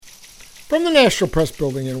From the National Press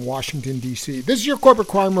Building in Washington, D.C., this is your Corporate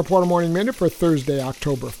Crime Reporter Morning Minute for Thursday,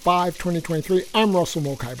 October 5, 2023. I'm Russell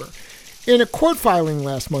Mokhiber. In a court filing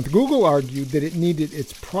last month, Google argued that it needed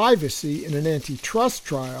its privacy in an antitrust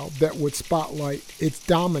trial that would spotlight its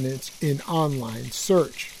dominance in online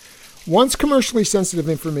search. Once commercially sensitive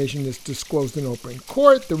information is disclosed in open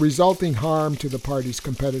court, the resulting harm to the party's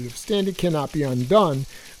competitive standing cannot be undone,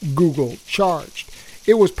 Google charged.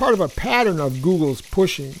 It was part of a pattern of Google's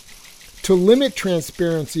pushing to limit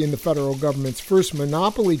transparency in the federal government's first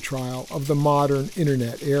monopoly trial of the modern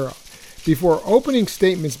internet era. Before opening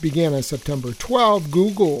statements began on September 12,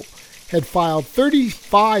 Google had filed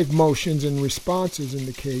 35 motions and responses in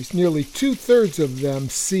the case, nearly two-thirds of them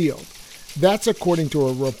sealed. That's according to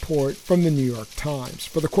a report from the New York Times.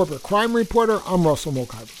 For the Corporate Crime Reporter, I'm Russell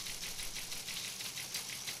Mokhiber.